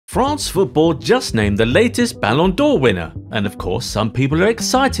France football just named the latest Ballon d'Or winner, and of course some people are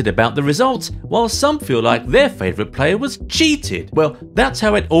excited about the results, while some feel like their favourite player was cheated. Well, that's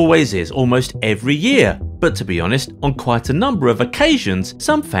how it always is almost every year. But to be honest, on quite a number of occasions,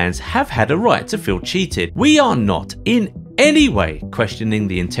 some fans have had a right to feel cheated. We are not in any way questioning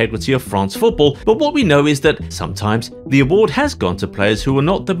the integrity of France football, but what we know is that sometimes the award has gone to players who are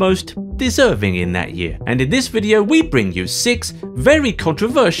not the most deserving in that year. And in this video we bring you 6 very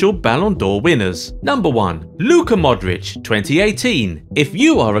controversial Ballon d'Or winners. Number 1. Luka Modric, 2018. If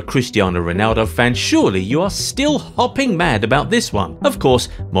you are a Cristiano Ronaldo fan, surely you are still hopping mad about this one. Of course,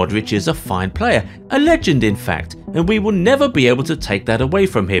 Modric is a fine player, a legend in fact, and we will never be able to take that away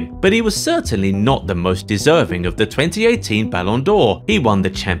from him, but he was certainly not the most deserving of the 2018 Ballon d'Or. He won the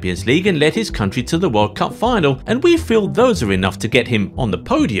Champions League and led his country to the World Cup final, and we feel those are enough to get him on the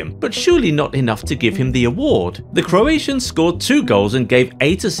podium, but surely not enough to give him the award. The Croatian scored 2 goals and gave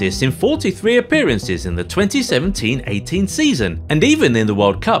 8 assists in 43 appearances in the 2017-18 season, and even in the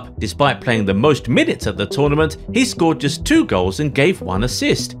World Cup, despite playing the most minutes at the tournament, he scored just 2 goals and gave 1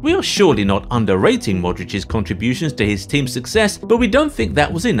 assist. We are surely not underrating Modric's contributions to his team's success, but we don't think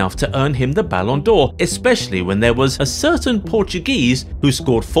that was enough to earn him the Ballon d'Or, especially when there was a certain Portuguese who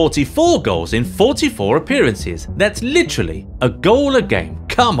scored 44 goals in 44 appearances. That's literally a goal a game.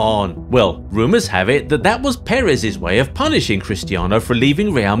 Come on! Well, rumours have it that that was Perez's way of punishing Cristiano for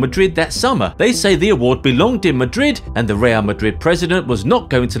leaving Real Madrid that summer. They say the award belonged in Madrid and the Real Madrid president was not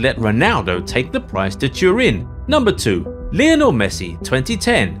going to let Ronaldo take the prize to Turin. Number 2. Lionel Messi,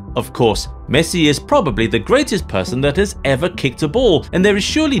 2010. Of course, Messi is probably the greatest person that has ever kicked a ball, and there is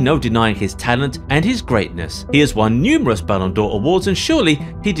surely no denying his talent and his greatness. He has won numerous Ballon d'Or awards and surely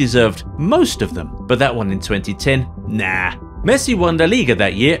he deserved most of them, but that one in 2010, nah. Messi won La Liga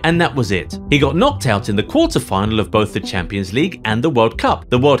that year and that was it. He got knocked out in the quarter-final of both the Champions League and the World Cup.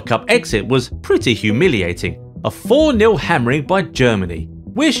 The World Cup exit was pretty humiliating. A 4-0 hammering by Germany.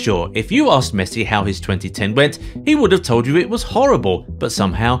 We're sure if you asked Messi how his 2010 went, he would have told you it was horrible, but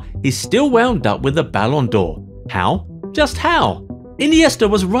somehow he still wound up with a Ballon d'Or. How? Just how? Iniesta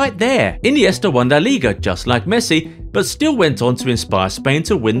was right there. Iniesta won La Liga just like Messi, but still went on to inspire Spain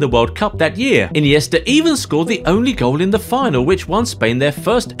to win the World Cup that year. Iniesta even scored the only goal in the final which won Spain their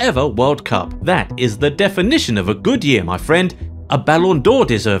first ever World Cup. That is the definition of a good year, my friend. A Ballon d'Or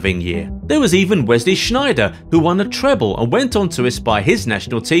deserving year. There was even Wesley Sneijder, who won a treble and went on to inspire his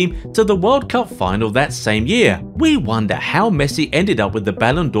national team to the World Cup final that same year. We wonder how Messi ended up with the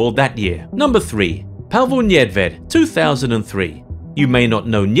Ballon d'Or that year. Number 3. Pavel Nedved, 2003. You may not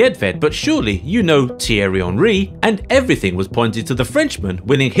know Nedved, but surely you know Thierry Henry, and everything was pointed to the Frenchman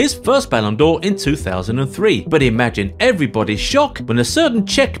winning his first Ballon d'Or in 2003. But imagine everybody's shock when a certain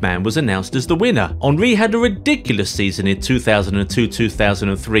Czech man was announced as the winner. Henry had a ridiculous season in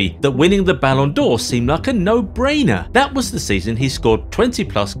 2002-2003 that winning the Ballon d'Or seemed like a no-brainer. That was the season he scored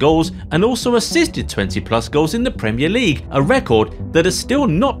 20+ goals and also assisted 20+ goals in the Premier League, a record that has still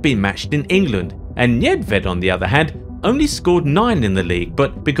not been matched in England. And Nedved, on the other hand, only scored 9 in the league,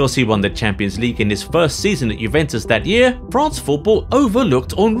 but because he won the Champions League in his first season at Juventus that year, France football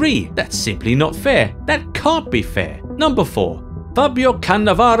overlooked Henry. That's simply not fair. That can't be fair. Number 4. Fabio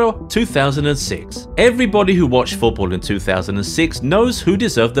Cannavaro, 2006. Everybody who watched football in 2006 knows who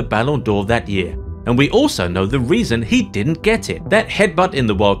deserved the Ballon d'Or that year. And we also know the reason he didn't get it. That headbutt in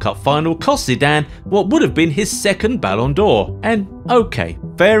the World Cup final cost Zidane what would have been his second Ballon d'Or. And okay,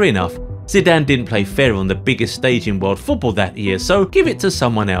 fair enough. Zidane didn't play fair on the biggest stage in world football that year, so give it to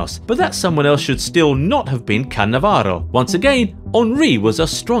someone else. But that someone else should still not have been Cannavaro. Once again, Henry was a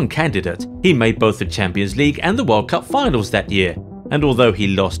strong candidate. He made both the Champions League and the World Cup finals that year. And although he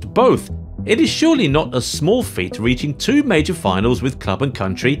lost both, it is surely not a small feat reaching 2 major finals with club and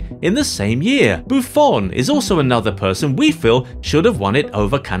country in the same year. Buffon is also another person we feel should have won it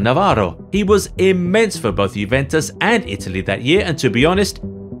over Cannavaro. He was immense for both Juventus and Italy that year, and to be honest,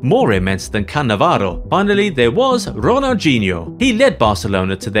 more immense than Cannavaro. Finally, there was Ronaldinho. He led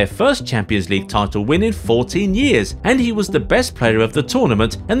Barcelona to their first Champions League title win in 14 years, and he was the best player of the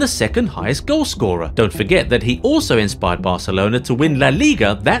tournament and the second highest goal scorer. Don't forget that he also inspired Barcelona to win La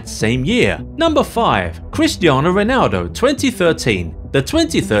Liga that same year. Number 5. Cristiano Ronaldo, 2013. The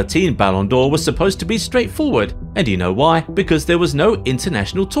 2013 Ballon d'Or was supposed to be straightforward, and you know why? Because there was no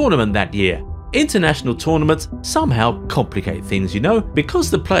international tournament that year. International tournaments somehow complicate things, you know,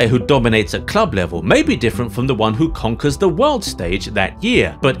 because the player who dominates at club level may be different from the one who conquers the world stage that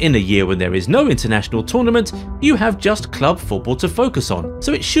year. But in a year when there is no international tournament, you have just club football to focus on,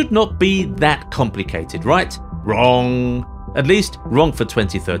 so it should not be that complicated, right? Wrong. At least, wrong for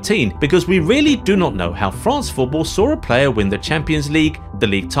 2013, because we really do not know how France football saw a player win the Champions League, the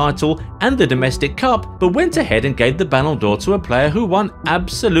league title, and the domestic cup, but went ahead and gave the Ballon d'Or to a player who won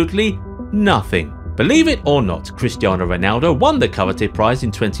absolutely nothing. Believe it or not, Cristiano Ronaldo won the coveted prize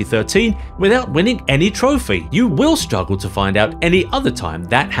in 2013 without winning any trophy. You will struggle to find out any other time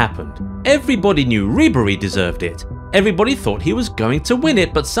that happened. Everybody knew Ribéry deserved it. Everybody thought he was going to win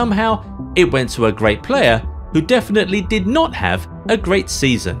it, but somehow it went to a great player who definitely did not have a great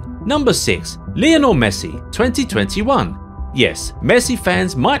season. Number 6. Lionel Messi, 2021. Yes, Messi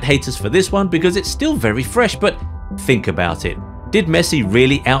fans might hate us for this one because it's still very fresh, but think about it. Did Messi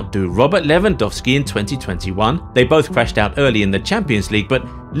really outdo Robert Lewandowski in 2021? They both crashed out early in the Champions League, but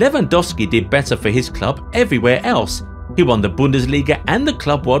Lewandowski did better for his club everywhere else. He won the Bundesliga and the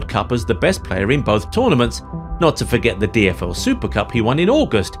Club World Cup as the best player in both tournaments, not to forget the DFL Super Cup he won in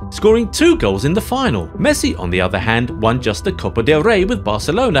August, scoring 2 goals in the final. Messi, on the other hand, won just the Copa del Rey with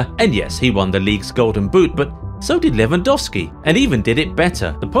Barcelona, and yes, he won the league's Golden Boot, but so did Lewandowski, and even did it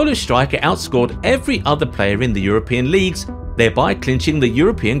better. The Polish striker outscored every other player in the European leagues, thereby clinching the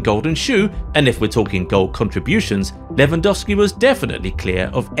European Golden Shoe, and if we're talking goal contributions, Lewandowski was definitely clear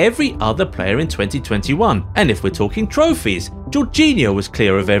of every other player in 2021. And if we're talking trophies, Jorginho was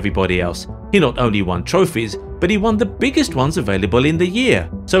clear of everybody else. He not only won trophies, but he won the biggest ones available in the year.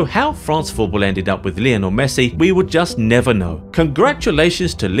 So how France football ended up with Lionel Messi, we would just never know.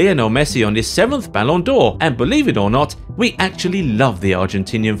 Congratulations to Lionel Messi on his 7th Ballon d'Or, and believe it or not, we actually love the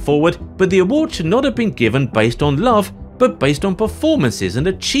Argentinian forward, but the award should not have been given based on love, but based on performances and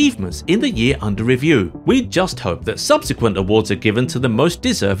achievements in the year under review. We just hope that subsequent awards are given to the most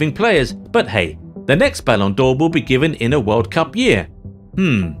deserving players, but hey, the next Ballon d'Or will be given in a World Cup year.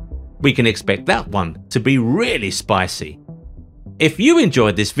 We can expect that one to be really spicy. If you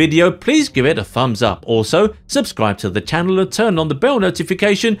enjoyed this video, please give it a thumbs up. Also, subscribe to the channel and turn on the bell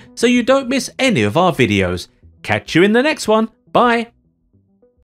notification so you don't miss any of our videos. Catch you in the next one. Bye!